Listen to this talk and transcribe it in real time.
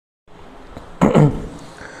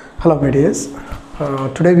Hello my dears,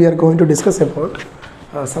 today we are going to discuss about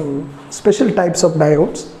some special types of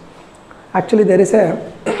diodes. Actually there is a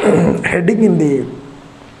heading in the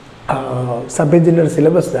sub-engineer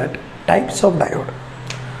syllabus that types of diode.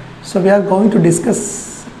 So we are going to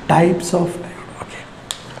discuss types of diode. Okay,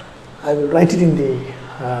 I will write it in the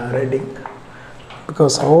heading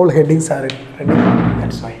because all headings are in heading,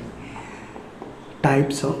 that's why.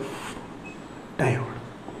 Types of diode.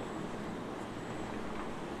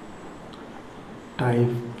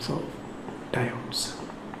 Types of diodes.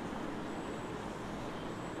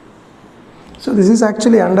 So this is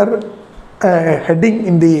actually under a heading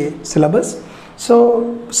in the syllabus.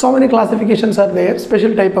 So many classifications are there.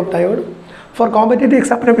 Special type of diode. For competitive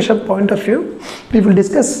examination point of view, we will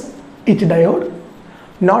discuss each diode,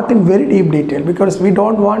 not in very deep detail because we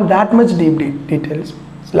don't want that much deep details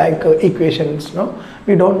like equations. No,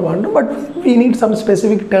 we don't want to, but we need some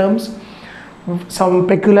specific terms, some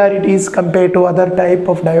peculiarities compared to other type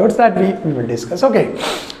of diodes that we will discuss. Okay,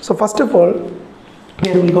 so first of all,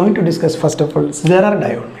 we are going to discuss first of all Zener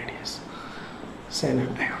diode. Zener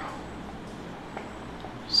diode.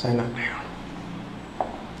 Zener diode.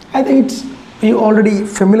 I think it's you already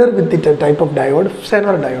familiar with the type of diode.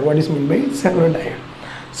 Zener diode. What is meant by Zener diode?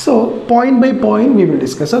 So point by point we will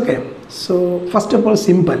discuss. Okay. So first of all,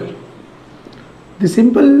 simple. The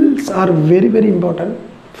simples are very important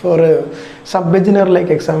for a sub-engineer like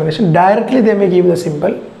examination. Directly they may give the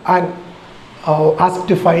simple and ask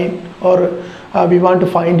to find, or we want to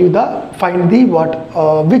find the what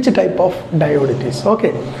which type of diode it is.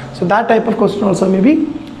 Okay, so that type of question also may be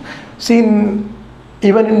seen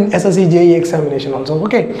even in SSC JEE examination also.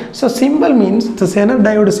 Okay, so symbol means the Zener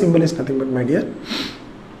diode symbol is nothing but, my dear,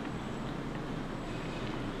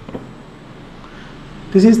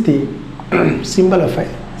 this is the symbol of a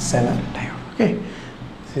Zener diode. Okay,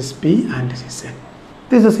 this is P and this is N.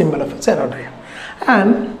 This is the symbol of a Zener diode.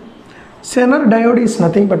 And Zener diode is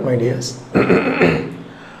nothing but, my dears,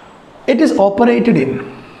 it is operated in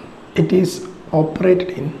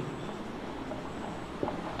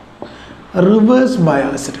reverse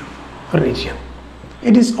biased region.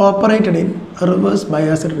 It is operated in reverse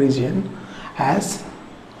biased region as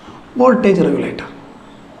voltage regulator.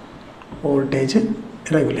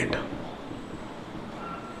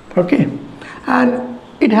 Okay, and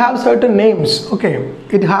it have certain names. Okay,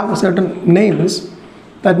 it have certain names.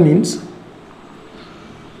 That means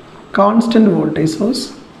constant voltage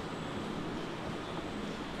source,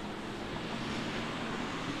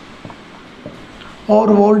 or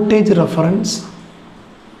voltage reference,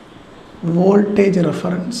 or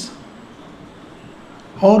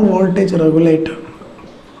voltage regulator.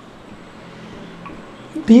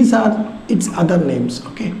 These are its other names.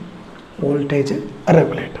 Okay, voltage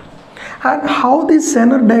regulator. And how this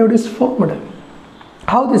Zener diode is formed?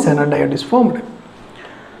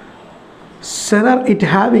 Zener, it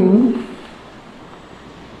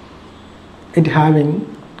having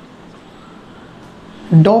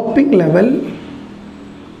doping level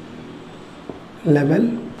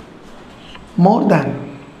more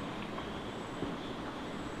than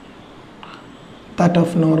that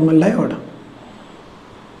of normal diode.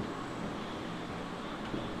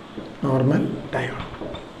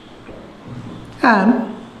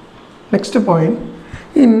 And next point,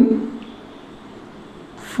 in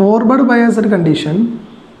forward biased condition,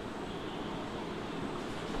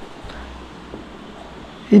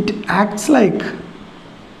 it acts like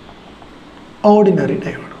ordinary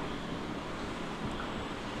diode.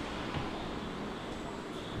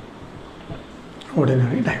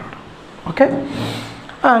 Okay,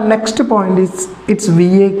 and next point is its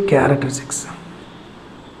VA characteristics.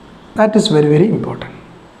 That is very important.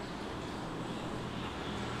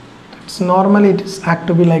 Normally it is act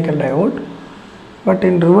to be like a diode, but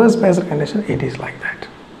in reverse biased condition it is like that.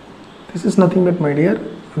 This is nothing but, my dear,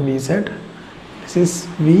 VZ. This is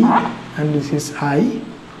V and this is I,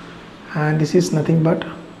 and this is nothing but,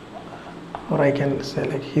 or I can say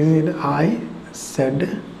like here is I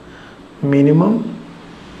Z minimum.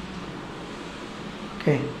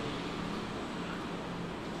 Okay,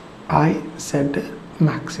 I Z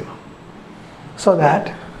maximum. So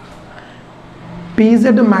that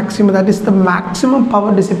PZ maximum, that is the maximum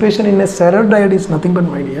power dissipation in a Zener diode, is nothing but,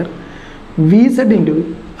 my dear, VZ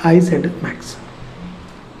into IZ max.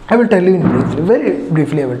 I will tell you in very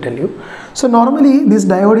briefly I will tell you. So normally this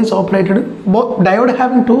diode is operated, both diode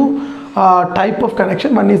having two type of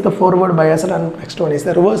connection. One is the forward biased and next one is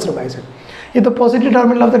the reverse biased. If the positive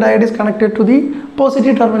terminal of the diode is connected to the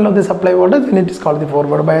positive terminal of the supply voltage, then it is called the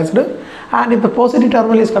forward biased. And if the positive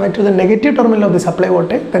terminal is connected to the negative terminal of the supply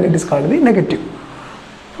voltage, then it is called the negative.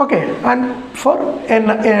 Okay, and for a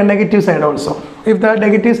negative side also, if the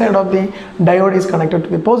negative side of the diode is connected to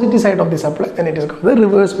the positive side of the supply, then it is called the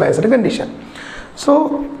reverse biased condition.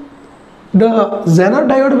 So the Zener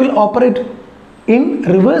diode will operate in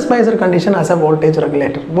reverse biased condition as a voltage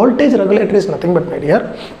regulator. Voltage regulator is nothing but, my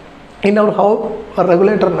dear, in our how a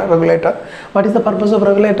regulator, what is the purpose of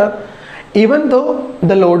regulator? Even though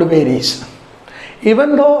the load varies,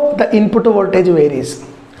 even though the input voltage varies,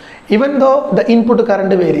 even though the input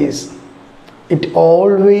current varies, it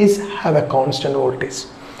always have a constant voltage.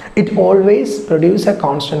 It always produce a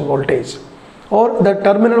constant voltage, or the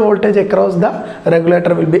terminal voltage across the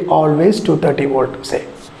regulator will be always 230 volt, say.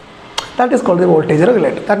 That is called the voltage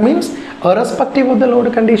regulator. That means irrespective of the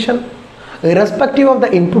load condition, irrespective of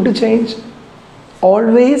the input change,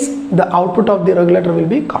 always the output of the regulator will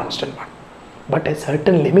be constant one, but a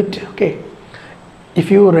certain limit. Okay, if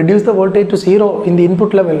you reduce the voltage to 0 in the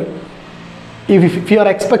input level, if you are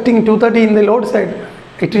expecting 230 in the load side,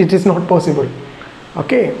 it is not possible.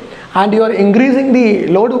 Okay, and you are increasing the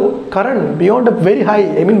load current beyond a very high,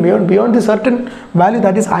 I mean beyond the certain value,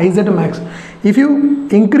 that is Iz max. If you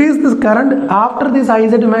increase this current after this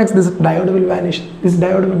Iz max, this diode will vanish, this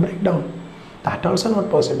diode will break down. That also not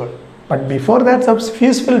possible. But before that,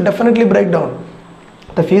 fuse will definitely break down.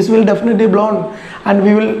 The fuse will definitely blown, and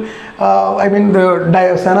we will I mean the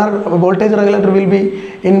Zener voltage regulator will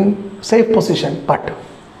be in safe position. But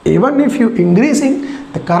even if you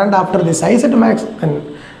increasing the current after this Iz max,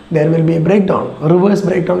 then there will be a breakdown, reverse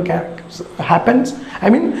breakdown happens. I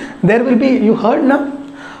mean there will be, you heard now,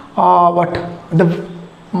 what the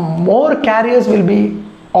more carriers will be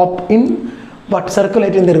up in what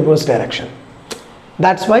circulate in the reverse direction.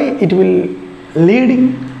 That's why it will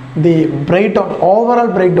leading the breakdown, overall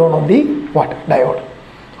breakdown of the what diode.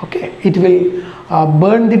 Okay, it will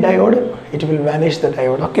burn the diode, it will vanish the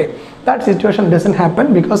diode. Okay, that situation doesn't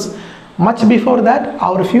happen because much before that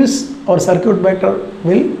our fuse or circuit breaker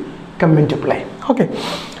will come into play. Okay,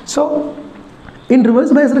 so in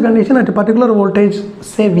reverse biased condition at a particular voltage,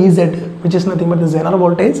 say Vz, which is nothing but the Zener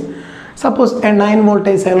voltage, suppose a 9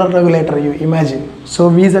 voltage Zener regulator, you imagine, so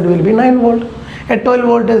Vz will be 9 volt, a 12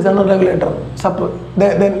 voltage Zener regulator, suppose,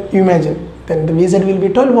 then you imagine, then the Vz will be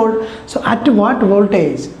 12 volt. So at what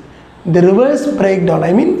voltage the reverse breakdown,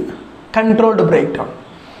 I mean controlled breakdown,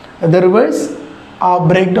 the reverse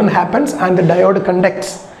breakdown happens and the diode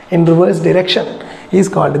conducts in reverse direction is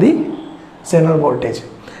called the Zener voltage.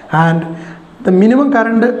 And the minimum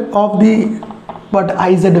current of the what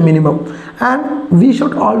Iz minimum, and we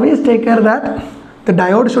should always take care that the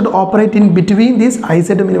diode should operate in between this Iz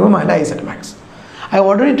minimum and Iz max. I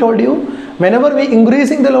already told you, whenever we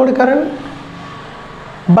increasing the load current,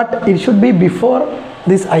 but it should be before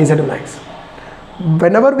this Iz max.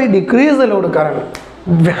 Whenever we decrease the load current,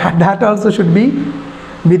 that also should be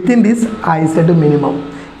within this Iz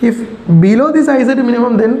minimum. If below this Iz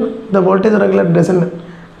minimum, then the voltage regulator doesn't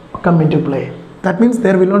come into play. That means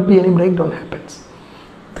there will not be any breakdown happens.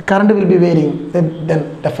 The current will be varying,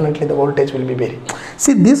 then definitely the voltage will be varying.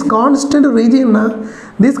 See, this constant region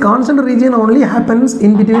only happens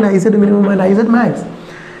in between Iz minimum and Iz max.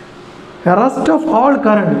 The rest of all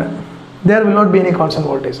current, there will not be any constant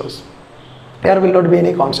voltage source. There will not be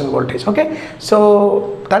any constant voltage. Okay,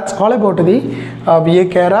 so that's all about the VA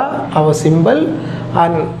Cara, our symbol,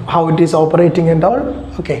 and how it is operating and all.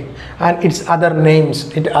 Okay, and its other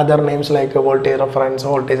names, like a voltage reference,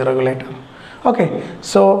 voltage regulator. Okay,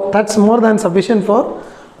 so that's more than sufficient for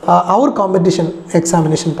our competition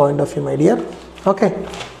examination point of view, my dear. Okay,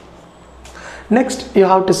 next you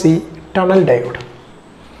have to see tunnel diode.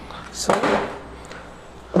 So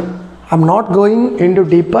I'm not going into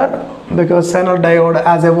deeper because Zener diode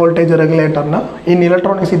as a voltage regulator, now in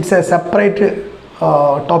electronics it's a separate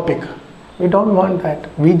topic. We don't want that.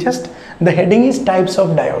 We just, the heading is types of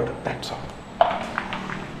diode, that's all.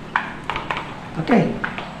 Okay,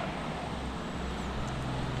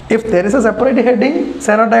 if there is a separate heading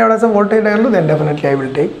Zener diode as a voltage diode, then definitely I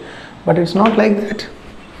will take, but it's not like that.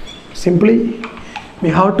 Simply we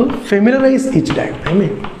have to familiarize each diode, I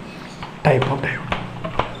mean type of diode.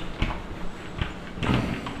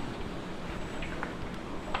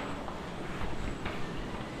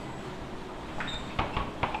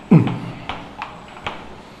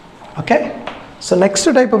 Okay, so next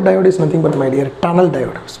type of diode is nothing but, my dear, tunnel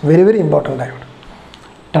diode. It's very, very important diode.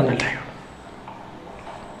 Tunnel diode.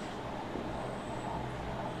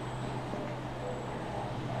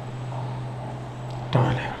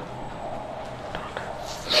 Tunnel diode.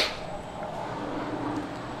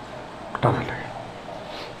 Tunnel diode.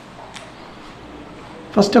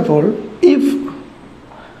 First of all, if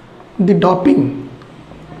the doping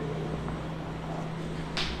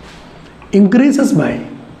increases by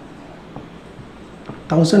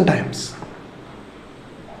 1000 times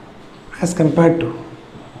as compared to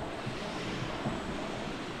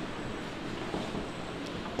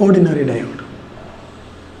ordinary diode,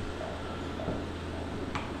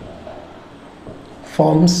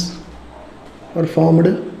 formed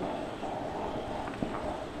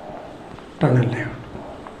tunnel diode.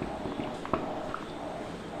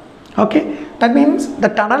 Okay, that means the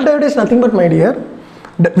tunnel diode is nothing but, my dear,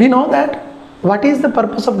 we know that. What is the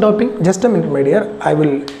purpose of doping? Just a minute, my dear, I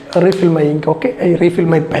will refill my ink. Okay, I refill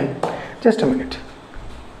my pen. Just a minute.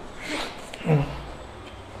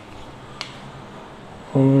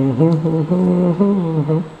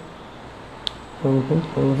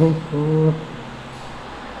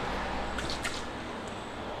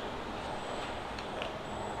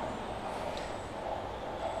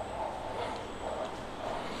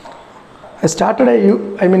 I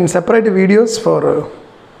started separate videos for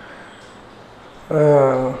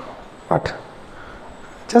what?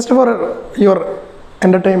 Just for your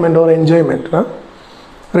entertainment or enjoyment, huh?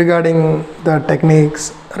 Regarding the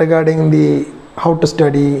techniques, regarding the how to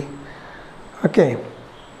study. Okay.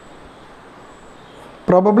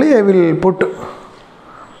 Probably I will put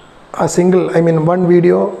a one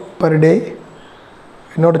video per day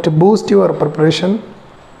in order to boost your preparation,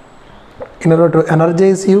 in order to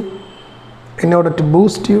energize you, in order to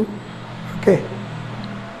boost you. Okay.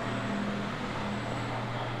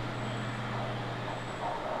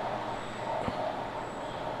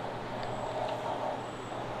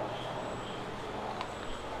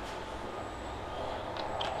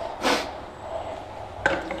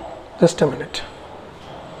 Just a minute.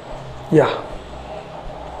 Yeah.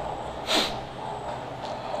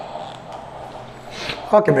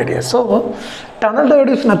 Okay, my dear. So, tunnel diode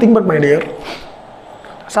is nothing but, my dear,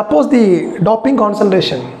 suppose the doping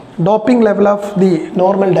concentration, doping level of the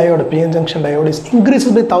normal diode, PN junction diode, is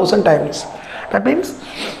increased by 1000 times. That means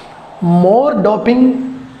more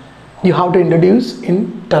doping you have to introduce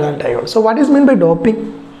in tunnel diode. So, what is meant by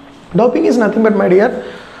doping? Doping is nothing but, my dear,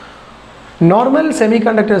 normal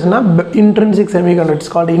semiconductors, intrinsic semiconductor, it's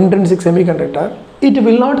called intrinsic semiconductor, it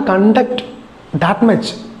will not conduct that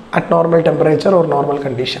much at normal temperature or normal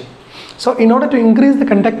condition. So in order to increase the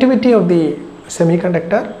conductivity of the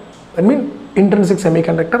semiconductor, intrinsic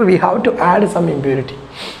semiconductor, we have to add some impurity.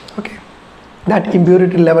 Okay, that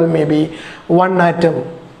impurity level may be 1 atom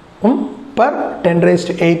per 10 raised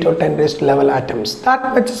to 8 or 10 raised to 11 atoms.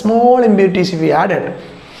 That much small impurities if we added,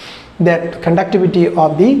 that conductivity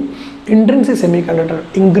of the intrinsic semiconductor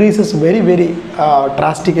increases very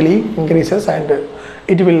drastically increases, and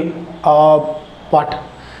it will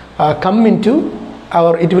come into,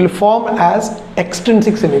 or it will form as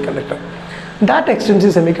extrinsic semiconductor. That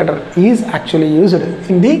extrinsic semiconductor is actually used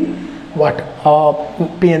in the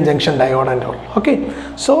PN junction diode and all. Okay,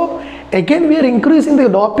 so again we are increasing the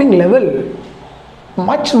doping level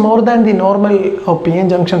much more than the normal PN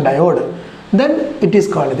junction diode, then it is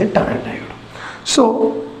called the tunnel diode.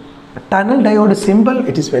 So tunnel diode is simple,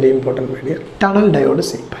 it is very important, my dear. Tunnel diode is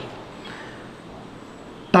simple.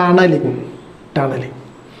 Tunneling.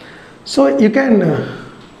 So you can,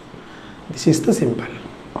 this is the symbol.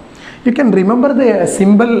 You can remember the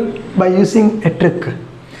symbol by using a trick.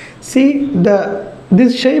 See,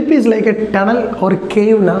 this shape is like a tunnel or a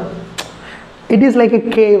cave now. It is like a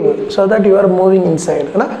cave, so that you are moving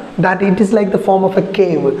inside, that it is like the form of a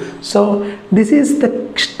cave. So this is the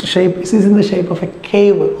shape, this is in the shape of a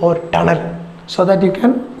cave or tunnel, so that you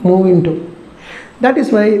can move into. That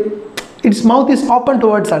is why its mouth is open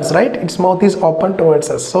towards us, right? Its mouth is open towards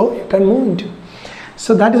us, so you can move into.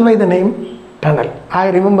 So that is why the name tunnel.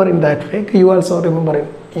 I remember in that way, you also remember in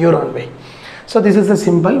your own way. So this is a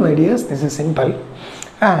symbol, my dears, this is simple,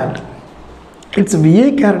 and its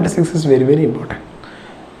VA characteristics is very important.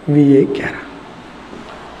 VA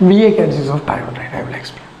characteristics of diode, right? I will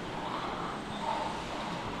explain.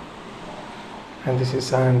 And this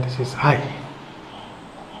is I.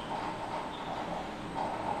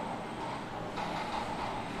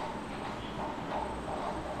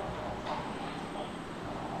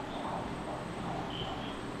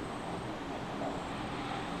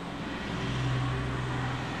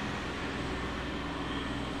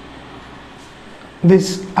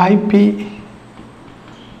 This IP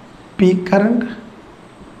peak current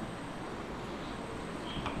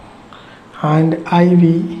and IV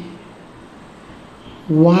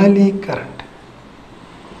valley current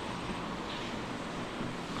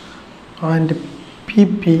and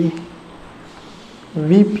PP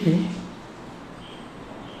VP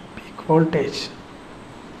peak voltage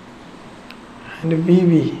and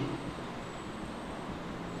VV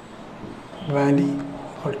valley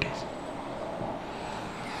voltage.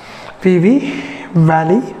 VV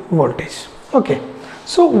valley voltage. Okay,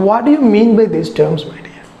 so what do you mean by these terms, my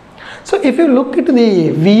dear? So if you look at the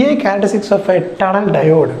VA characteristics of a tunnel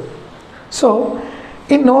diode, so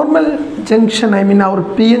in normal junction, I mean our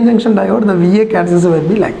PN junction diode, the VA characteristics will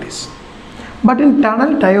be like this. But in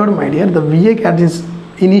tunnel diode, my dear, the VA characteristics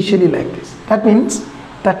is initially like this. That means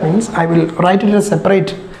I will write it as a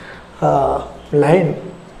separate line.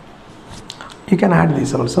 You can add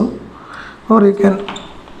this also, or you can,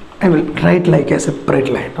 I will write like a separate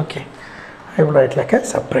line. Okay, I will write like a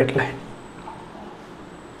separate line.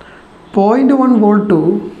 0.1 volt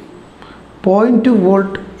to 0.2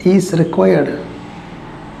 volt is required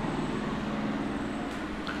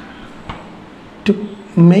to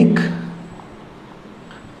make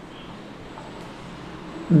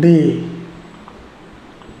the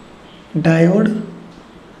diode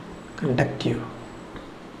conductive.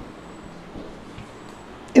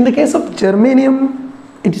 In the case of germanium,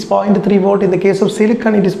 it is 0.3 volt. In the case of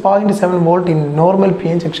silicon, it is 0.7 volt in normal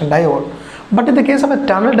PN junction diode. But in the case of a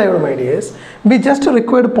tunnel diode, my dears, we just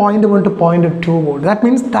required 0.1 to 0.2 volt. That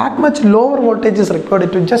means that much lower voltage is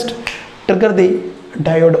required to just trigger the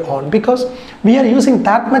diode on, because we are using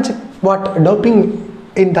that much doping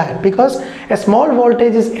in that, because a small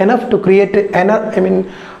voltage is enough to create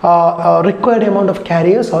required amount of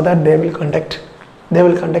carriers so that they will conduct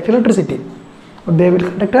electricity, or they will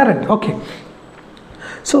conduct current. Okay,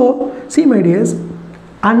 so see, my dears,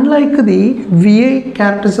 unlike the VA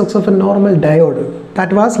characteristics of a normal diode,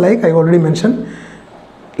 that was like I already mentioned,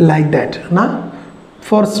 like that. Now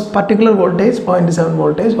for particular voltage, 0.7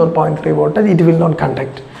 voltage or 0.3 voltage, it will not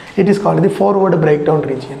conduct. It is called the forward breakdown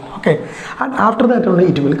region. Okay, and after that only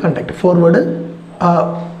it will conduct forward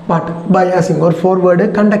biasing or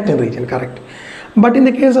forward conducting region, correct. But in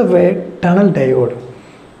the case of a tunnel diode,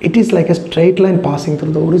 it is like a straight line passing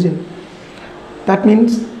through the origin. That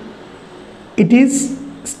means it is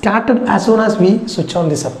started as soon as we switch on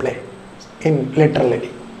the supply in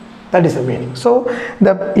literally. That is the meaning. So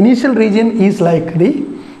the initial region is like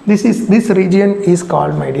this region is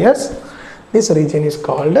called, my dears, this region is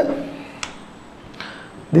called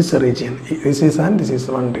this region. This is and this is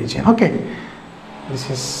one region. Okay, this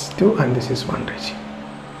is 2 and this is one region.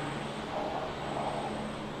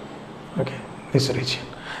 Okay, this region.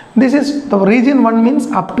 This is the region 1 means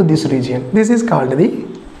up to this region. This is called the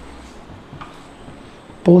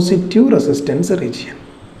positive resistance region.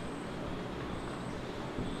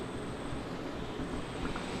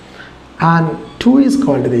 And 2 is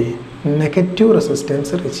called the negative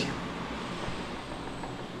resistance region.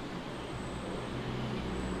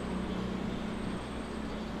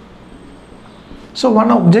 So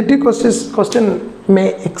one objective question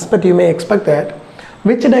you may expect that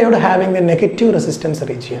which diode having the negative resistance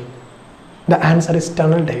region? The answer is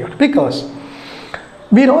tunnel diode, because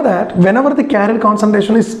we know that whenever the carrier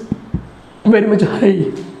concentration is very much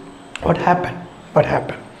high, what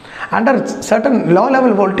happened? Under certain low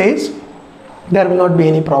level voltage, there will not be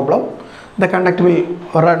any problem. The conductor will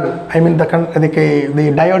run,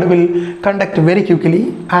 the diode will conduct very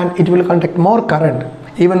quickly and it will conduct more current,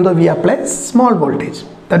 even though we apply small voltage.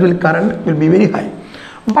 That will current will be very high.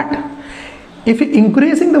 But if you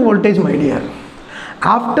increasing the voltage, my dear,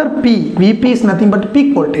 after P, Vp is nothing but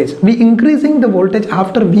peak voltage. We increasing the voltage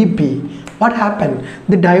after Vp. What happened?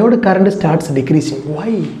 The diode current starts decreasing.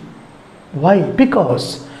 Why?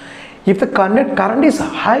 Because if the current is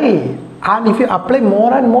high and if you apply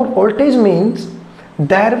more and more voltage, means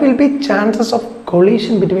there will be chances of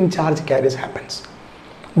collision between charge carriers happens.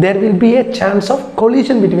 There will be a chance of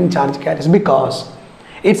collision between charge carriers because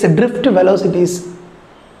its drift velocity is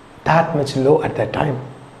that much low at that time.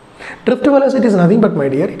 Drift velocity is nothing but, my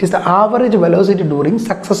dear, it is the average velocity during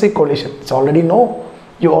successive collision.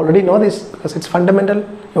 You already know this because it's fundamental.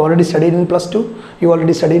 You already studied in +2, you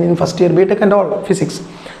already studied in first year BTech and all physics.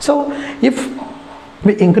 So if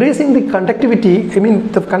we increasing the conductivity,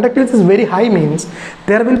 the conductivity is very high, means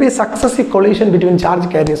there will be a successive collision between charge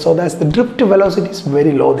carriers, so that the drift velocity is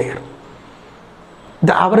very low there.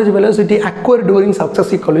 The average velocity acquired during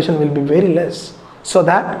successive collision will be very less, so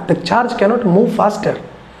that the charge cannot move faster,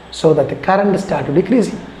 so that the current start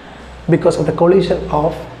decreasing because of the collision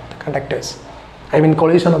of the conductors.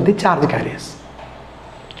 Collision of the charge carriers.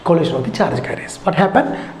 What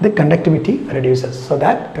happened? The conductivity reduces, so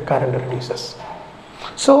that the current reduces.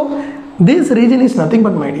 So this region is nothing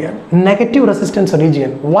but, my dear, negative resistance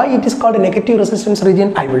region. Why it is called a negative resistance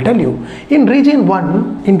region? I will tell you. In region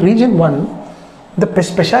 1, the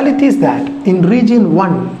speciality is that in region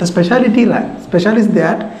 1, the speciality is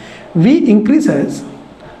that V increases,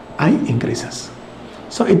 I increases.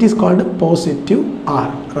 So it is called positive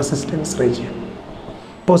R resistance region.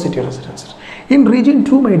 positive resistance. In region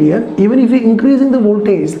 2, my dear, even if you increasing the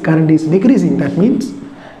voltage, the current is decreasing. That means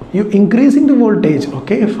you increasing the voltage,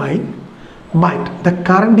 okay, fine, but the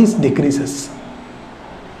current is decreases.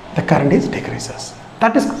 The current is decreases.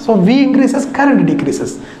 That is, so V increases, current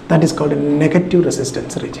decreases. That is called a negative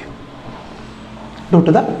resistance region, due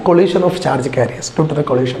to the collision of charge carriers. Due to the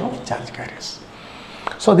collision of charge carriers.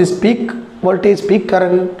 So this peak voltage, peak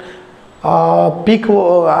current, peak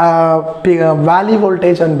valley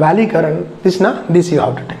voltage and valley current, this you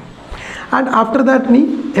have to take. And after that,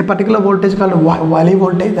 a particular voltage called valley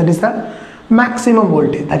voltage, that is the maximum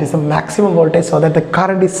voltage. That is the maximum voltage, so that the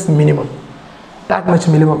current is minimum. That much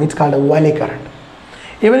minimum, it's called a valley current.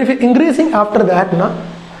 Even if you're increasing after that,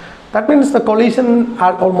 that means the collision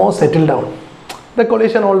are almost settled down. The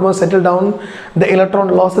collision almost settled down, the electron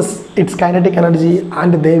loses its kinetic energy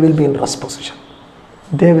and they will be in rest position.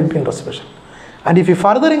 They will be in rest position. And if you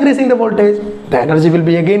further increasing the voltage, the energy will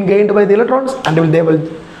be again gained by the electrons and they will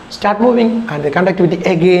start moving and the conductivity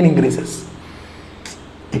again increases.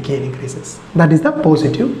 Again increases. That is the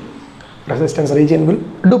positive resistance region will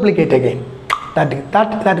duplicate again. That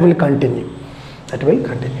will continue. That will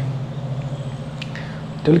continue.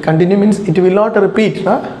 It will continue means it will not repeat.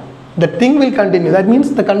 The thing will continue. That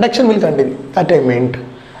means the conduction will continue. That I meant.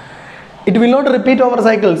 It will not repeat over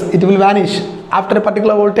cycles. It will vanish. After a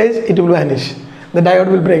particular voltage, it will vanish. The diode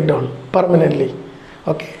will break down permanently.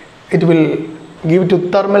 Okay. It will give to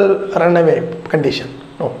thermal runaway condition.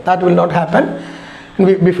 No, that will not happen.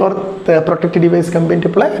 Before the protective device come into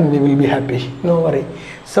play, and we will be happy. No worry.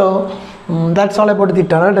 So that's all about the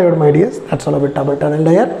tunnel diode, my dears. That's all about double tunnel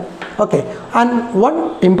diode. Okay. And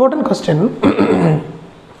one important question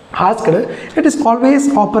asked, it is always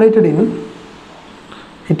operated in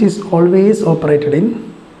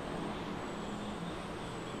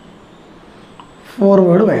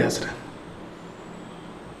forward biased.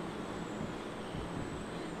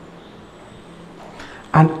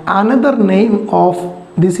 And another name of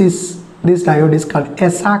this diode is called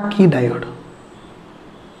Esaki diode.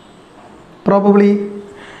 Probably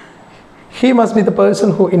he must be the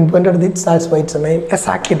person who invented this. That's why it's a name,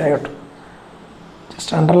 Esaki diode.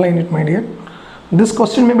 Just underline it, my dear. This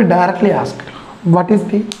question may be directly asked.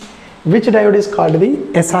 Which diode is called the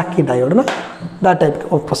Esaki diode? No? That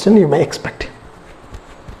type of question you may expect.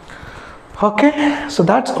 Okay, so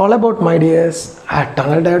that's all about, my dears.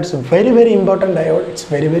 Tunnel diode is a very, very important diode. It's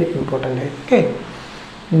very, very important diode. Okay.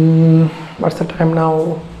 What's the time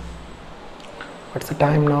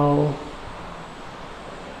now?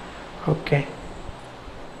 Okay.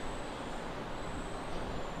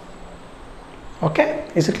 Okay,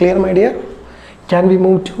 is it clear, my dear? Can we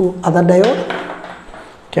move to other diode?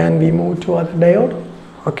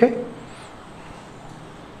 Okay.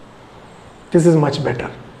 This is much better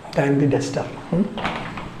than the duster.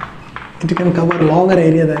 It can cover longer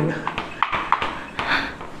area than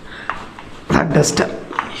that duster.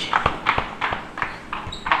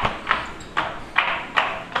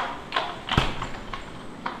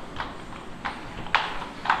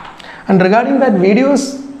 And regarding that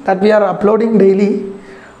videos that we are uploading daily,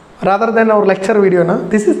 rather than our lecture video,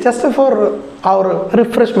 this is just for our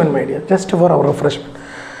refreshment, my dear. Just for our refreshment.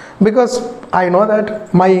 Because I know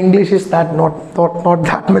that my English is not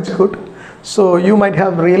that much good. So you might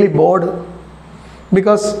have really bored.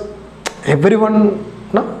 Because everyone,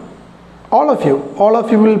 all of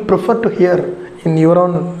you will prefer to hear in your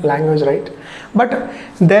own language, right? But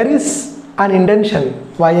there is an intention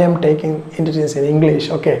why I am taking introduction in English,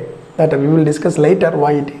 okay? That we will discuss later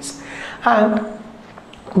why it is.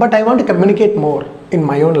 But I want to communicate more in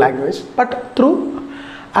my own language, but through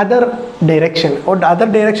other direction, or the other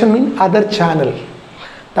direction means other channel.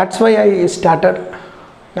 That's why I started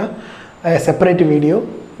a separate video.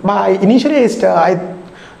 But initially I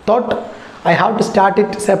thought I have to start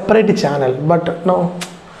it separate channel, but no,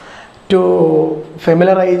 to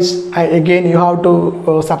familiarize, again you have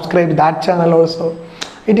to subscribe that channel also.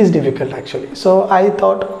 It is difficult actually. So I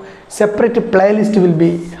thought separate playlist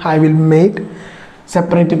I will make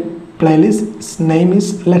separate playlist. Its name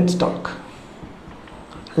is Let's Talk.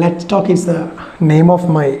 Let's Talk is the name of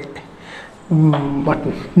my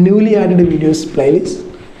newly added videos playlist.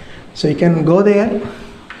 So you can go there.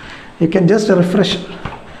 You can just refresh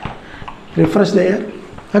there.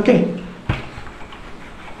 Okay.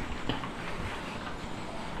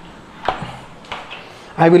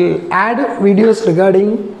 I will add videos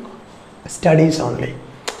regarding studies only.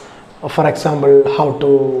 For example, how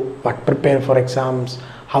to prepare for exams,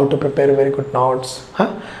 how to prepare very good notes,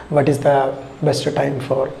 what is the best time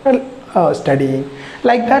for studying.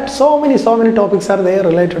 Like that, so many topics are there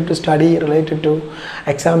related to study, related to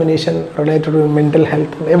examination, related to mental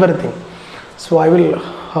health, everything. So I will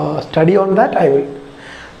study on that. I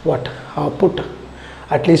will put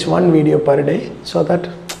at least one video per day, so that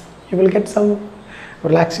you will get some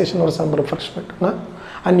relaxation or some refreshment, no?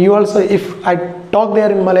 And you also, if I talk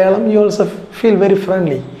there in Malayalam, you also feel very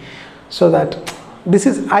friendly. So that this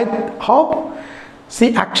is, I hope,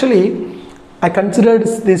 see, actually I considered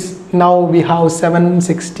this. Now we have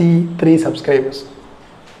 763 subscribers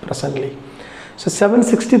presently. So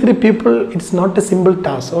 763 people, it's not a simple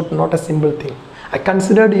task or not a simple thing. I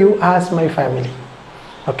considered you as my family.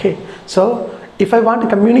 Okay, so if I want to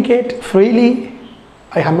communicate freely,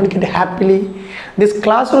 I communicate happily. This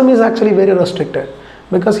classroom is actually very restricted,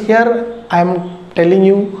 because here I am telling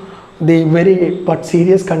you the very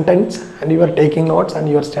serious contents, and you are taking notes and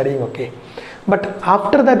you are studying, okay. But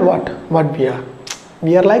after that, what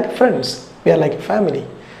we are like friends, we are like a family.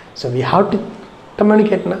 So we have to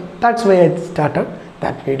communicate now. That's why I started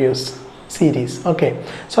that videos series, okay,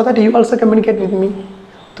 so that you also communicate with me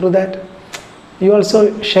through that. You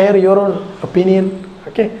also share your own opinion,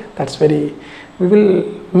 okay. That's very, we will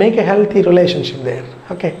make a healthy relationship there,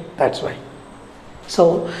 okay. That's why.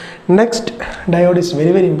 So next diode is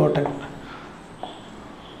very, very important.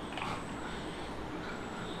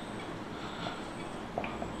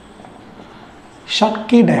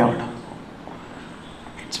 Schottky diode.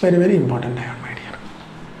 It's very, very important diode, my dear.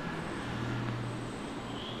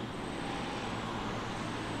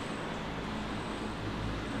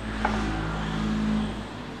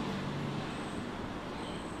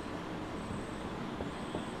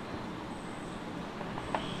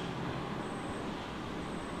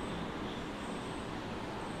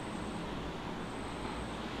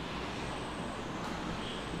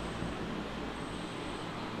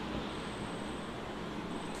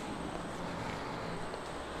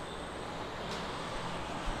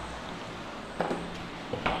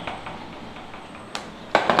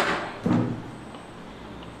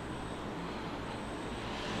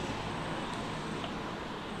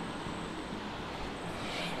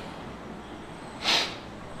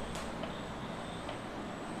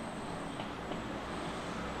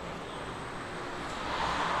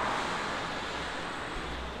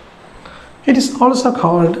 It is also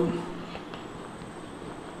called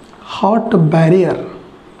hot barrier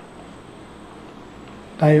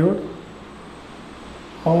diode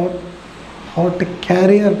or hot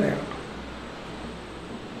carrier diode.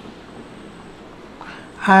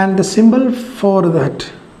 And the symbol for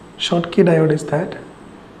that Schottky diode is that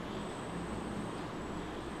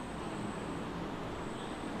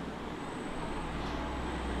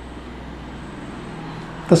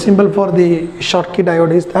the symbol for the Schottky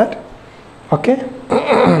diode is that, okay.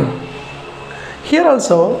 Here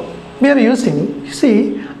also we are using, you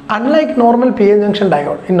see, unlike normal PN junction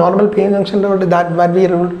diode, in normal PN junction diode, that what we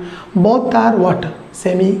ruled, both are what?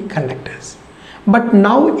 Semiconductors. But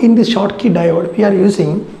now in the Schottky diode we are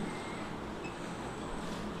using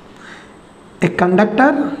a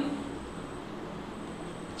conductor,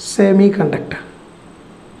 semiconductor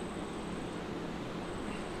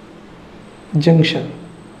junction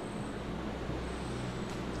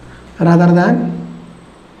rather than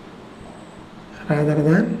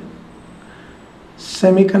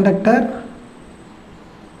semiconductor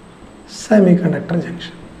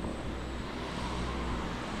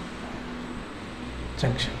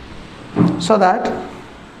junction, so that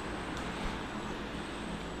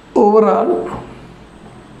overall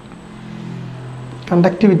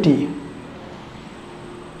conductivity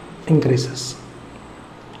increases.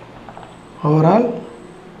 Overall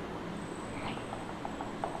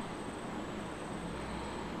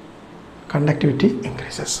conductivity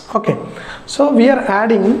increases. Okay, so we are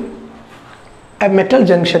adding a metal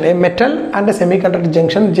junction, a metal and a semiconductor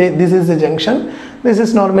junction. This is the junction. This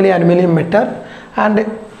is normally aluminum metal, and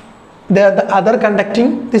the other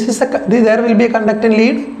conducting. There will be a conducting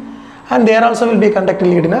lead, and there also will be a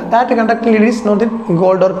conducting lead. That conducting lead is not a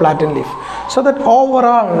gold or platinum leaf. So that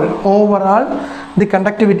overall the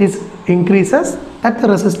conductivity increases, that the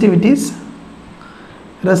resistivity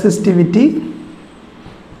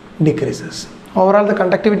decreases. Overall the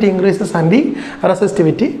conductivity increases and the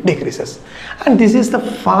resistivity decreases. And this is the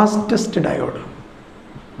fastest diode.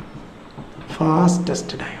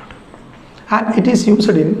 And it is used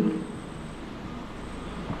in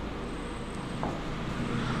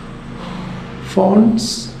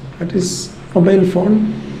phones, that is mobile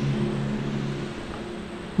phone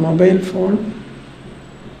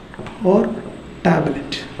or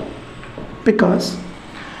tablet, because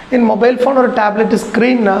in mobile phone or tablet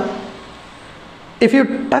screen, if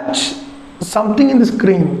you touch something in the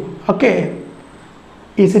screen, okay,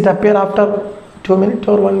 is it appear after 2 minutes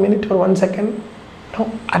or 1 minute or 1 second?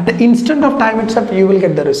 No, at the instant of time itself you will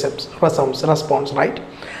get the response, right?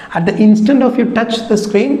 At the instant of you touch the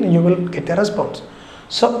screen you will get a response.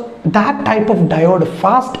 So that type of diode,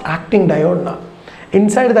 fast acting diode, now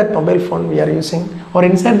inside that mobile phone we are using, or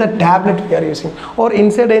inside that tablet we are using, or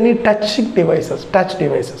inside any touch screen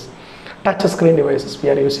devices, we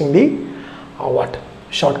are using the what,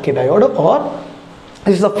 Schottky diode, or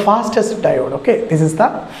this is the fastest diode. Okay, this is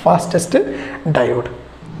the fastest diode.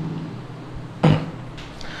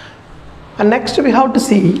 And next we have to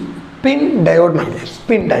see pin diode, my dear.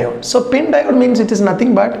 Pin diode. So pin diode means it is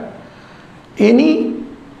nothing but any,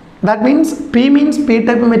 that means P means P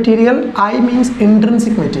type of material, I means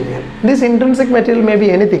intrinsic material. This intrinsic material may be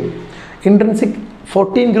anything. Intrinsic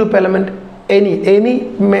 14 group element, any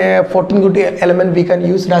 14 group element we can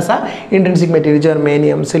use as a intrinsic material,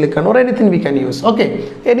 germanium, silicon, or anything we can use.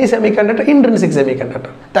 Okay, any semiconductor, intrinsic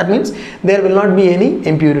semiconductor. That means there will not be any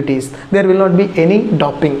impurities, there will not be any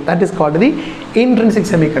doping. That is called the intrinsic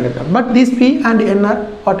semiconductor. But these P and N are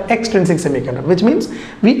what, extrinsic semiconductor, which means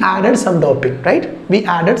we added some doping, right? We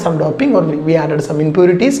added some doping, or we added some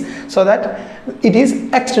impurities, so that it is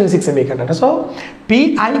extrinsic semiconductor. So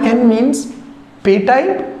PIN means P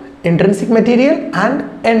type intrinsic material and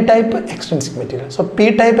N type extrinsic material. So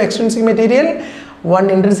P type extrinsic material,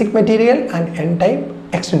 one intrinsic material, and N type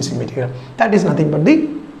extrinsic material. That is nothing but the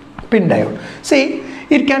pin diode. See,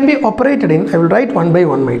 it can be operated in, I will write one by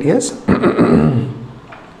one, my dears.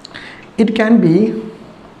 It can be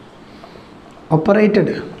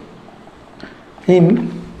operated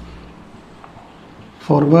in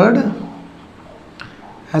forward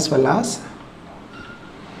as well as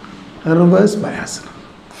reverse bias.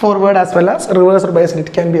 Forward as well as reverse bias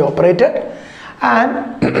it can be operated,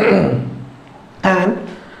 and and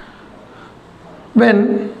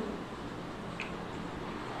when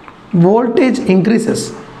voltage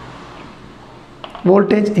increases,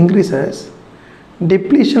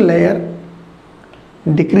 depletion layer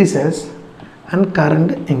decreases and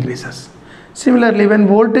current increases. Similarly, when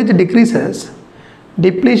voltage decreases,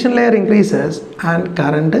 depletion layer increases and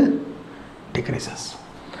current decreases.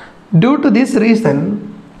 Due to this reason,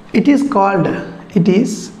 it is called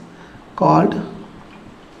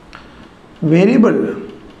variable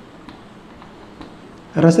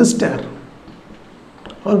resistor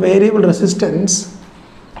or variable resistance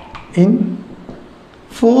in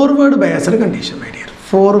forward biased condition, my dear.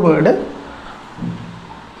 Forward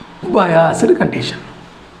biased condition.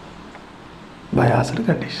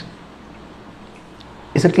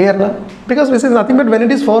 Is it clear now? Because this is nothing but when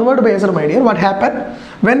it is forward biased, my dear, what happened?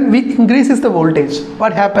 When we increases the voltage,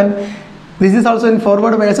 what happened? This is also in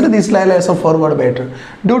forward biased, this layer is also forward biased.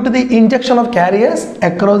 Due to the injection of carriers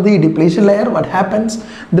across the depletion layer, what happens?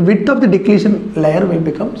 The width of the depletion layer will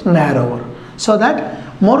become narrower. So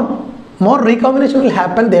that more recombination will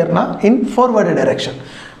happen there now in forward direction.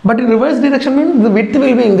 But in reverse direction means the width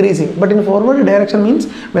will be increasing. But in forward direction means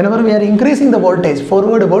whenever we are increasing the voltage,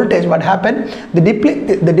 forward voltage, what happened? The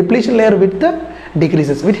depletion layer width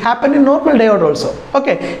decreases, which happened in normal diode also.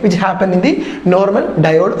 Okay, which happened in the normal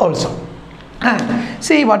diode also. And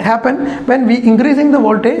see what happened when we increasing the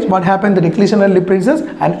voltage, what happened? The depletion layer decreases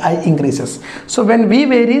and I increases. So when V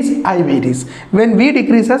varies, I varies. When V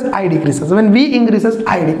decreases, I decreases. When V increases,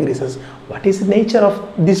 I decreases. What is the nature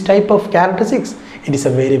of this type of characteristics? It is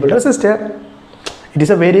a variable resistor. It is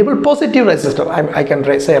a variable positive resistor. I can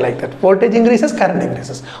say like that. Voltage increases, current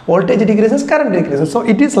increases. Voltage decreases, current decreases. So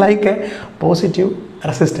it is like a positive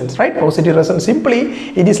resistance, right? Positive resistance. Simply,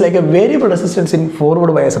 it is like a variable resistance in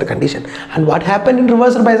forward biased condition. And what happened in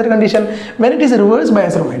reverse biased condition? When it is reverse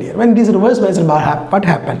biased, my dear. When it is reverse biased, what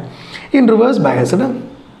happened? In reverse biased,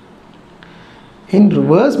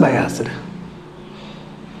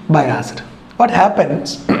 what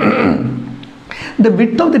happens? The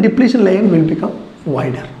width of the depletion layer will become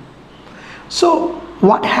wider. So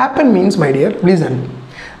what happened means, my dear, listen,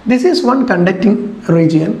 this is one conducting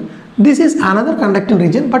region, this is another conducting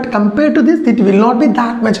region, but compared to this it will not be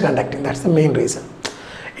that much conducting. That's the main reason.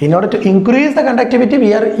 In order to increase the conductivity,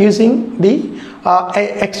 we are using the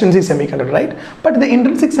extrinsic semiconductor, right? But the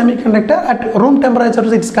intrinsic semiconductor at room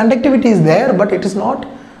temperature, its conductivity is there, but it is not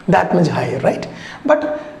that much higher, right?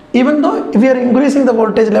 But even though we are increasing the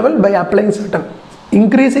voltage level by applying certain,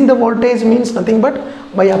 increasing the voltage means nothing but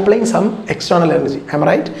by applying some external energy, am I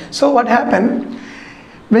right? So what happened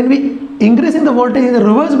when we increasing the voltage in the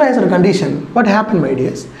reverse biased condition? What happened, my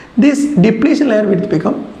dears? This depletion layer will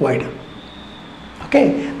become wider.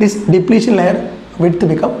 Okay, this depletion layer width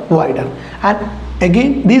become wider, and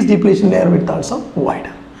again this depletion layer width also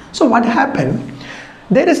wider. So what happened?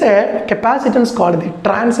 There is a capacitance called the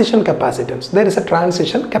transition capacitance. There is a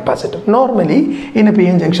transition capacitor. Normally in a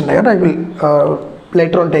PN junction diode, I will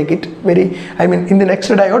later on take it in the next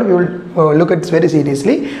diode we will look at it very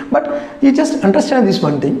seriously, but you just understand this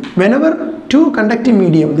one thing. Whenever two conducting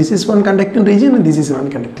medium, this is one conducting region and this is one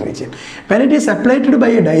conducting region, when it is applied by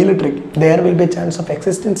a dielectric, there will be a chance of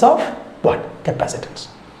existence of what? Capacitance.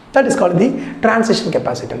 That is called the transition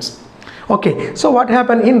capacitance. Okay, so what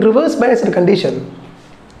happened in reverse biased condition?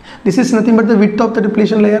 This is nothing but the width of the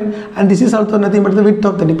depletion layer, and this is also nothing but the width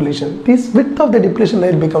of the depletion. This width of the depletion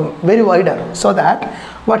layer become very wider, so that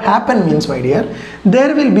what happened means, my dear,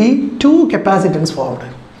 there will be two capacitance formed.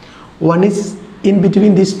 One is in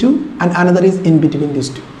between these two and another is in between these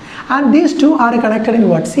two, and these two are connected in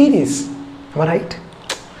what? Series. Am I right?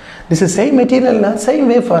 This is same material, same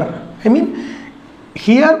wafer.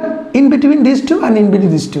 Here in between these two and in between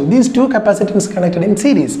these two capacitance connected in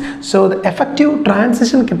series. So the effective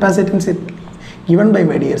transition capacitance is given by,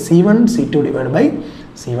 my dear, C1 C2 divided by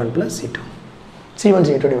C1 plus C2. C1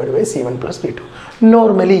 C2 divided by C1 plus C2.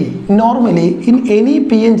 Normally in any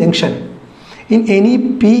PN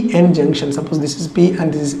junction, suppose this is P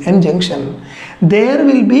and this is N junction, there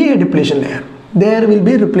will be a depletion layer. There will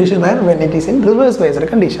be depletion layer when it is in reverse biased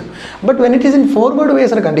condition. But when it is in forward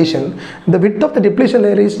biased condition, the width of the depletion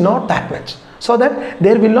layer is not that much. So that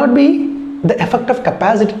there will not be the effect of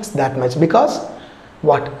capacitance that much, because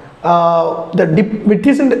what? The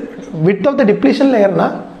width of the depletion layer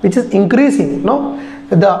which is increasing.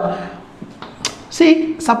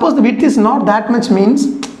 Suppose the width is not that much, means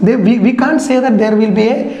we can't say that there will be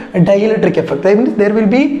a dielectric effect. That means there will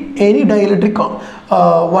be any dielectric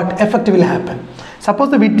what effect will happen. Suppose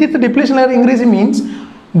the width of the depletion layer increasing, means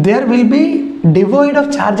there will be devoid of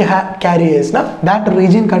charge carriers. That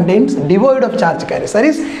region contains devoid of charge carriers. That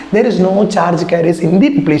is, there is no charge carriers in the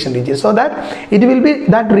depletion region, so that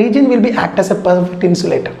that region will be act as a perfect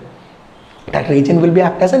insulator. That region will be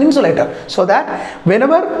act as an insulator, so that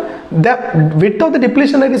whenever the width of the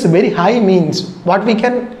depletion layer is very high, means what we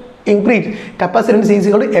can increase capacitance is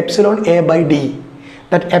equal to epsilon A by D.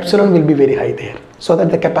 That epsilon will be very high there, so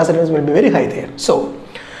that the capacitance will be very high there. So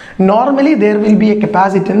normally there will be a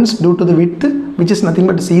capacitance due to the width, which is nothing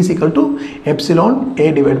but C is equal to epsilon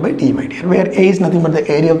A divided by D, my dear, where A is nothing but the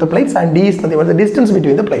area of the plates and D is nothing but the distance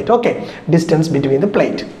between the plate. Okay, distance between the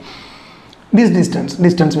plate. This distance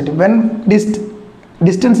between, when this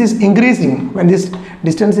distance is increasing,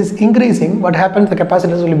 what happens? The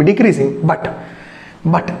capacitance will be decreasing. But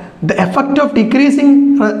the effect of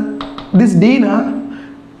decreasing this D,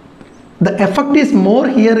 the effect is more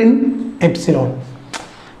here in epsilon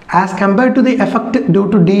as compared to the effect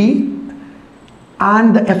due to D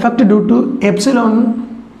and the effect due to epsilon.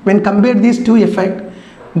 When compared these two effects,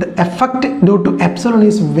 the effect due to epsilon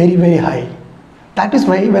is very, very high. That is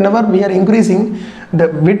why whenever we are increasing the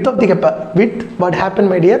width of the what happened,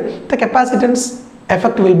 my dear, the capacitance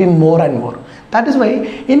effect will be more and more. That is why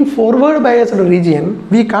in forward biased region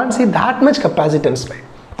we can't see that much capacitance, right?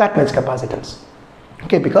 That much capacitance.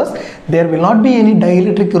 Okay, because there will not be any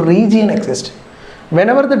dielectric region exist.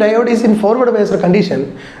 Whenever the diode is in forward biased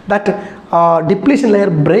condition, that depletion layer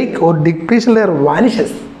break or depletion layer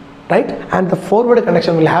vanishes, right? And the forward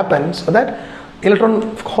conduction will happen, so that electron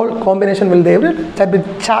hole combination will there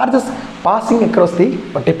with charges passing across the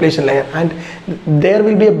depletion layer, and there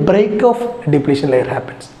will be a break of depletion layer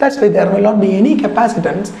happens. That's why there will not be any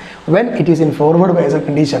capacitance when it is in forward biased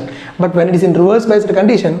condition. But when it is in reverse biased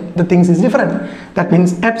condition, the things is different. That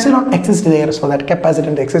means epsilon exists there, so that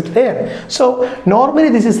capacitance exists there. So normally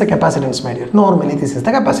this is the capacitance, my dear. Normally this is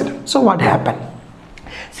the capacitance. So what happened?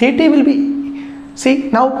 CT will be, see,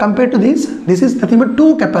 now compared to this is nothing but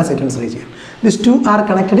two capacitance region. These two are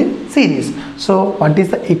connected in series. So what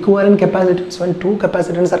is the equivalent capacitance when two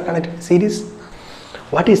capacitors are connected in series?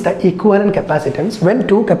 What is the equivalent capacitance when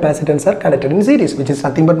two capacitors are connected in series? Which is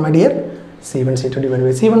nothing but, my dear, C1 C2 divided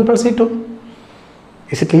by C1 plus C2.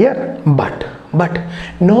 Is it clear? But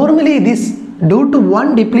normally this, due to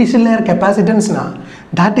one depletion layer capacitance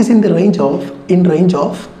that is in range of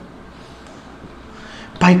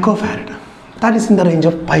picofarad. That is in the range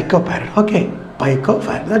of picofarad. Okay,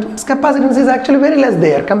 picofarad. That means capacitance is actually very less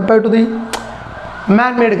there compared to the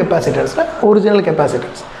man-made capacitors, original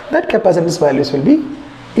capacitors. That capacitance values will be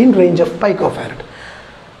in range of picofarad.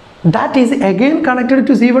 That is again connected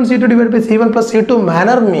to C1 C2 divided by C1 plus C2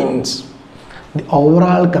 manner, means the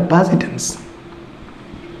overall capacitance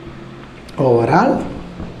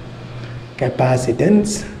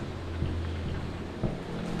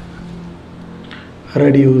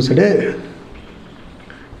reduced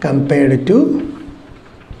compared to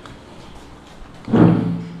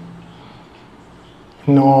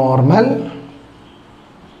normal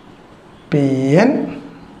PN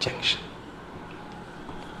junction.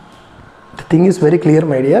 The thing is very clear,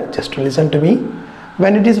 my dear, just listen to me.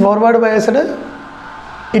 When it is forward biased,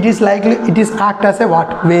 it is likely, it is act as a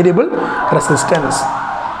what? Variable resistance.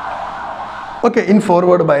 Okay, in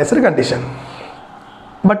forward biased condition.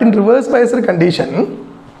 But in reverse biased condition,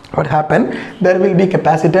 what happened? There will be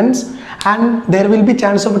capacitance and there will be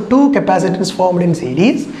chance of two capacitance formed in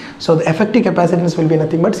series. So the effective capacitance will be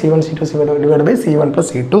nothing but C1 C2 C1 divided by C1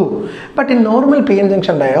 plus C2. But in normal PN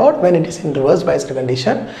junction diode, when it is in reverse biased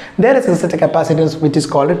condition, there is such a capacitance which is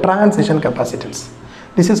called a transition capacitance.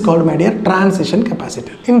 This is called, my dear, transition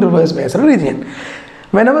capacitor in reverse biased region.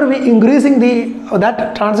 Whenever we increasing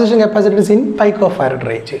that transition capacitance in picofarad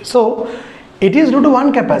range. So it is due to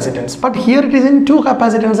one capacitance, but here it is in two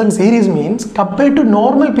capacitance and series, means compared to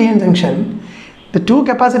normal PN junction, the two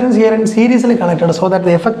capacitance here in seriously connected, so that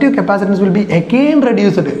the effective capacitance will be again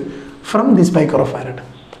reduced from this picofarad.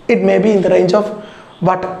 It may be in the range of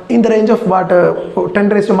what? 10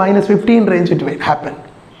 raised to minus 15 range it will happen.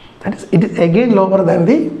 That is, it is again lower than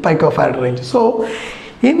the picofarad range. So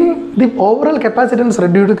in the overall capacitance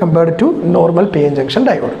reduced compared to normal PN junction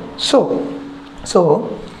diode. So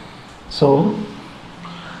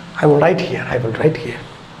I will write here. Okay.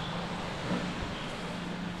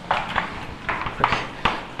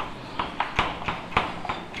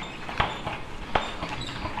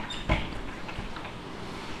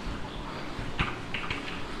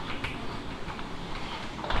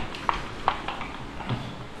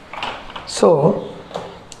 So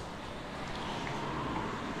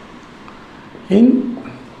in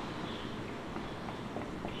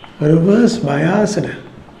reverse biased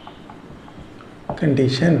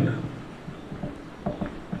condition,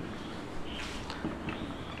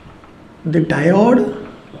 the diode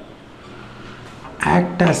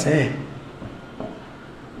act as a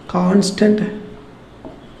constant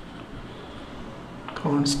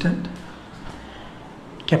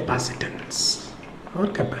capacitance or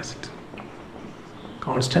capacitor.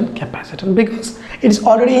 Constant capacitance, because it is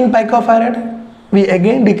already in picofarad, we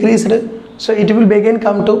again decreased, so it will again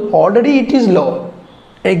come to, already it is low,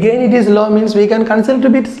 again it is low, means we can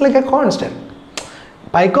consider it as like a constant.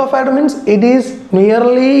 Picofarad means it is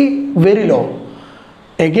nearly very low,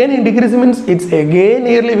 again in decrease means it's again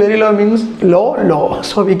nearly very low, means low,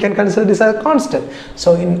 so we can consider this as a constant.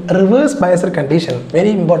 So in reverse biased condition, very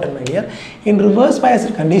important, my dear, in reverse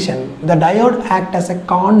biased condition, the diode act as a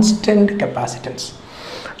constant capacitance.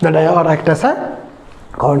 The diode act as a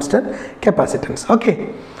constant capacitance. Okay.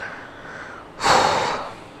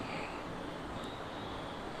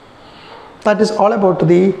 That is all about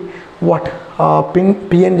the what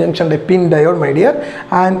PN junction, the PIN diode, my dear,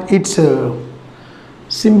 and its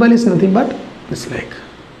symbol is nothing but this, like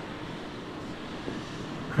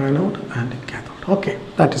anode and cathode. Okay,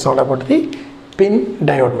 that is all about the PIN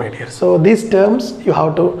diode, my dear. So these terms you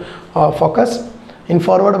have to focus. In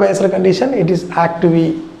forward biased condition, it is act to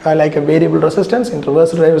be like a variable resistance. In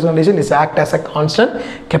reverse biased condition, it act as a constant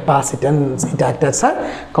capacitance. It acts as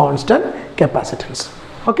a constant capacitance.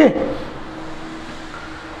 Okay.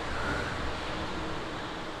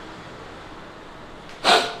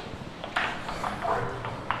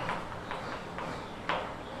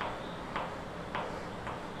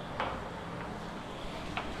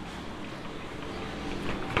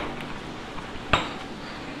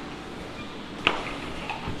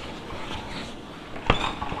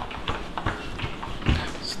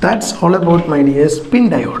 That's all about, my dear, PIN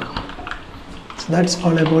diode. So that's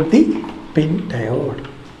all about the PIN diode.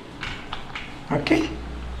 Okay.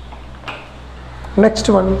 Next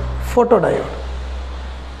one, photodiode.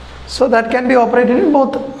 So that can be operated in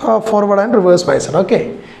both forward and reverse bias.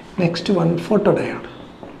 Okay. Next one, photodiode.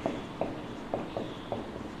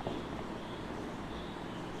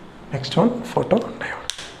 Next one, photodiode.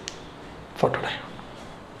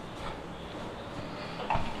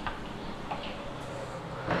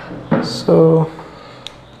 So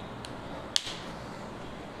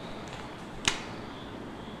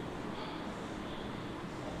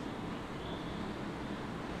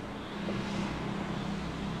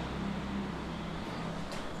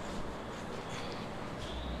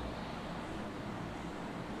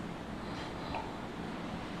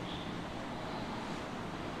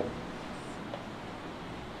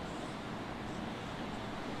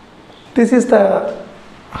this is the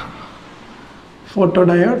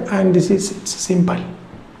photodiode and this is simple.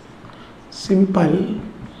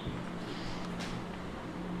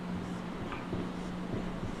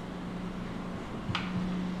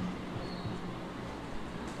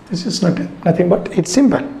 This is nothing but it's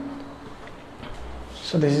simple.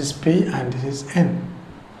 So this is P and this is N.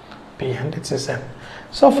 P and this is N.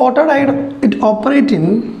 So photodiode, it operates in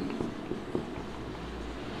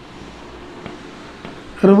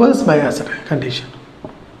reverse biased condition.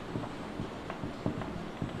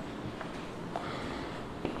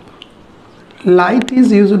 Light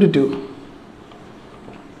is used to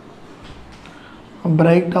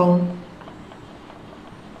breakdown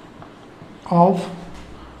of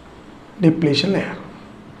depletion layer.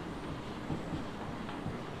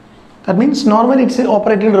 That means normally it's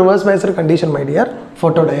operating in reverse biased condition, my dear,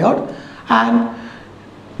 photodiode. And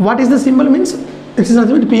what is the symbol means? It is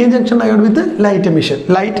nothing but PN junction diode with the light emission.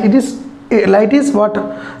 Light is what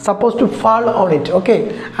supposed to fall on it, okay?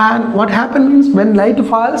 And what happens means when light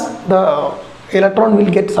falls, the electron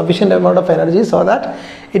will get sufficient amount of energy so that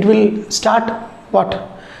it will start what?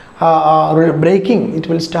 Breaking. It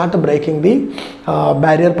will start breaking the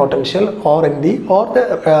barrier potential or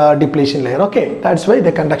the depletion layer, okay? That's why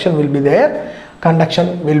the conduction will be there.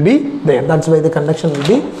 Conduction will be there. That's why the conduction will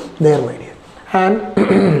be there, my dear.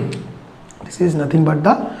 And this is nothing but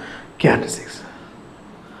the characteristics.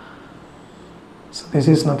 So this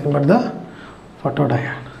is nothing but the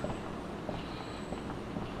photodiode.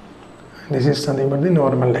 This is nothing but the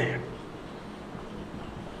normal diode.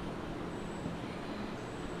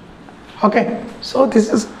 Okay, so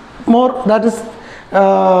this is more, that is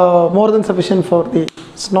more than sufficient for the,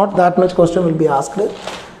 it's not that much question will be asked.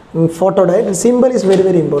 In photodiode, the symbol is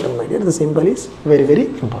very important, my dear. The symbol is very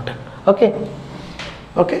important. Okay.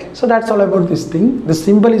 Okay, so that's all about this thing. The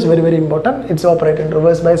symbol is very important. It's operated in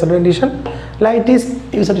reverse bias condition. Light is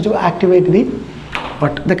used to activate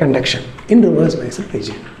the conduction in reverse bias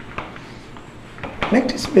region.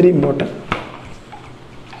 Next is very important.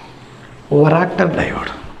 Varactor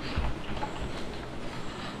diode.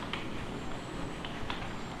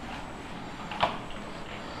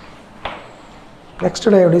 Next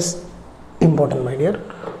diode is important, my dear.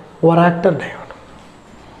 Varactor diode.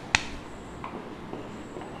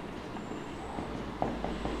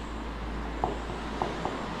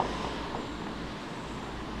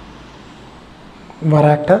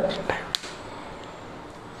 Varactor diode.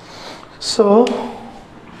 So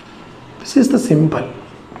this is the symbol.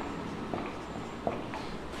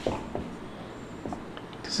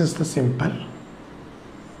 This is the symbol.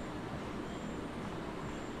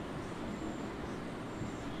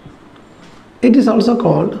 It is also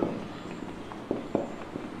called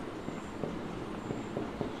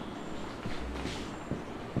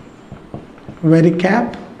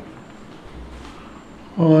varicap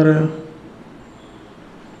or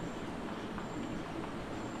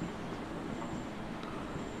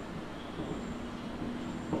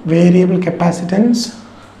variable capacitance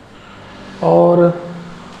or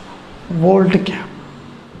volt cap.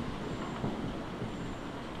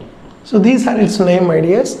 So these are its name,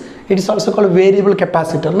 ideas. It is also called variable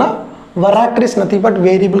capacitor. Now varactor is nothing but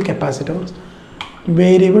variable capacitors,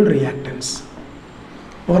 variable reactance,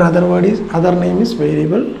 or other name is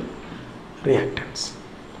variable reactance.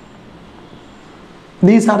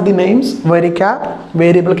 These are the names: varicap,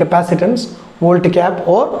 variable capacitance, volt cap,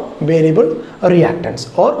 or variable reactance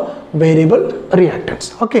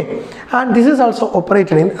Okay, and this is also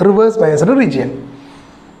operated in reverse biased region.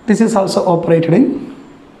 This is also operated in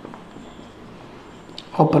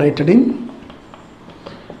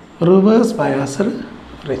reverse biased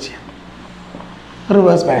region.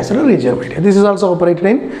 Reverse biased region. This is also operated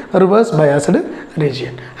in reverse biased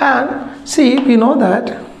region. And see, we know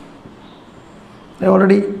that I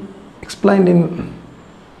already explained in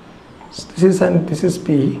this is and this is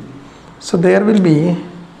P. So there will be,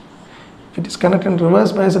 if it is connected in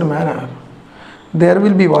reverse biased manner, there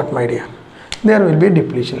will be what, my dear? There will be a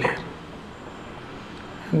depletion layer.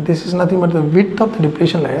 And this is nothing but the width of the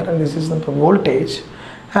depletion layer, and this is the voltage.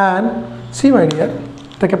 And see, my dear,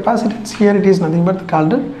 the capacitance here, it is nothing but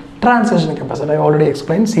called transition capacitance. I already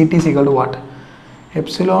explained. CT is equal to what?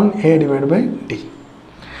 Epsilon A divided by D.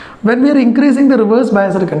 When we are increasing the reverse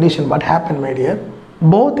biased condition, what happened, my dear?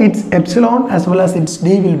 Both its epsilon as well as its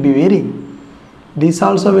D will be varying. This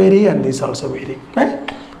also vary and this also vary.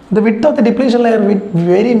 Right? The width of the depletion layer will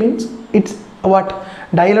vary means it's what?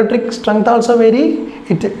 Dielectric strength also vary,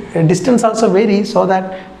 distance also vary, so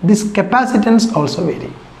that this capacitance also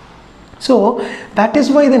vary. So that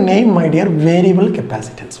is why the name, my dear, variable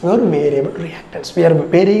capacitance or variable reactance. We are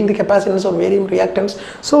varying the capacitance or varying reactance.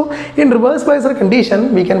 So in reverse biased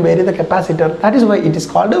condition, we can vary the capacitor. That is why it is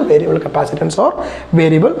called a variable capacitance or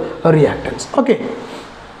variable reactance. Okay,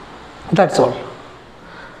 that's all.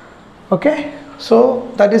 Okay.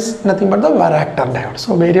 So that is nothing but the varactor diode.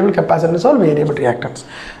 So variable capacitance or variable reactance.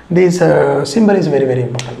 This symbol is very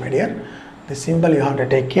important, my dear. This symbol you have to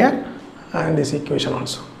take care, and this equation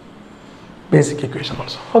also. basic equation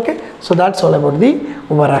also. Okay, so that's all about the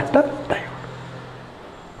varactor diode.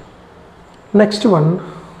 Next one,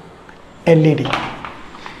 LED,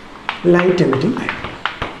 light emitting diode.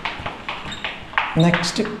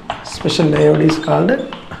 Next special diode is called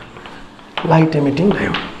light emitting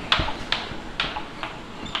diode.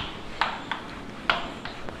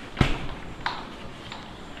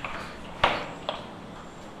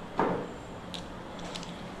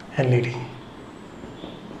 LED.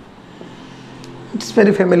 It's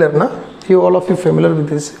very familiar, na? All of you familiar with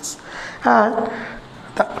this. And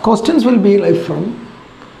the questions will be like from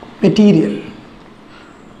material.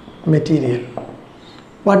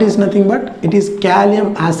 What is nothing but it is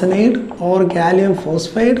gallium arsenide or gallium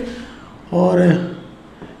phosphide or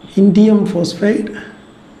indium phosphide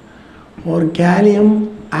or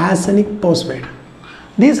gallium arsenic phosphide.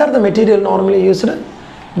 These are the material normally used,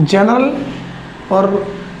 general or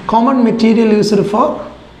common material used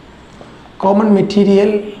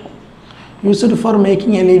for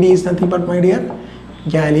making LED is nothing but, my dear,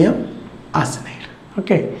 gallium arsenide.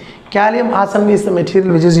 Okay, gallium arsenide is the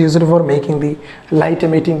material which is used for making the light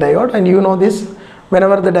emitting diode, and you know this,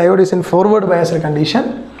 whenever the diode is in forward bias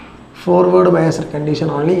condition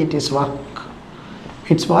only it is work.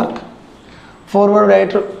 Forward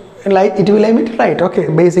light it will emit light. Okay,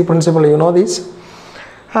 basic principle, you know this.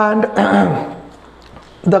 And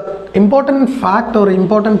the important fact or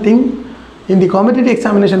important thing in the competitive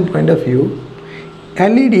examination point of view,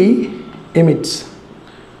 LED emits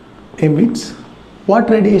what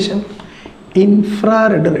radiation?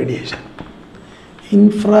 Infrared radiation.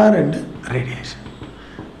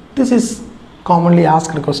 This is commonly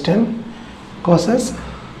asked question. Causes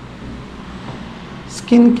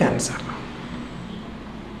skin cancer.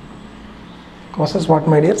 Causes what,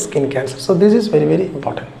 my dear? Skin cancer. So this is very, very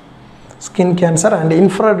important. Skin cancer and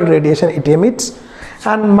infrared radiation it emits,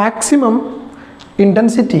 and maximum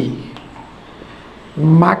intensity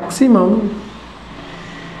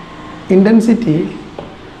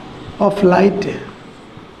of light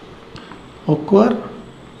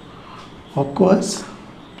occurs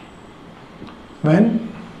when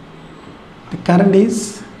the current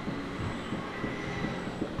is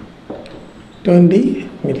 20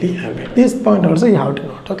 milliampere. This point also you have to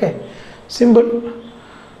note. Okay, simple.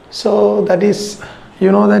 So that is,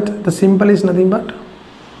 you know that the symbol is nothing but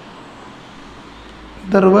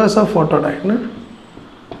the reverse of photodiode, no?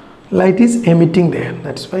 Light is emitting there,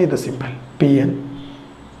 that's why the symbol PN.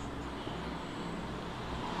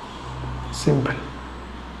 Symbol.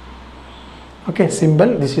 Okay,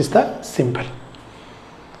 symbol, this is the symbol.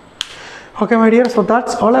 Okay, my dear, so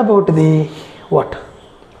that's all about the what?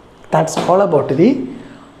 That's all about the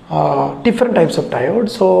different types of diodes.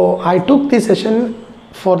 So I took this session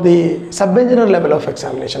for the sub-engineer level of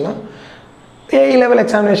examination. A level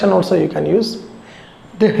examination also you can use.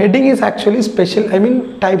 The heading is actually special,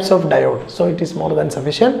 types of diode. So it is more than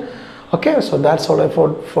sufficient. Okay, so that's all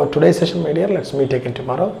for today's session, my dear. Let's meet again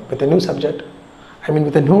tomorrow with a new subject.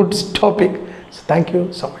 With a new topic. So thank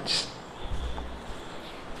you so much.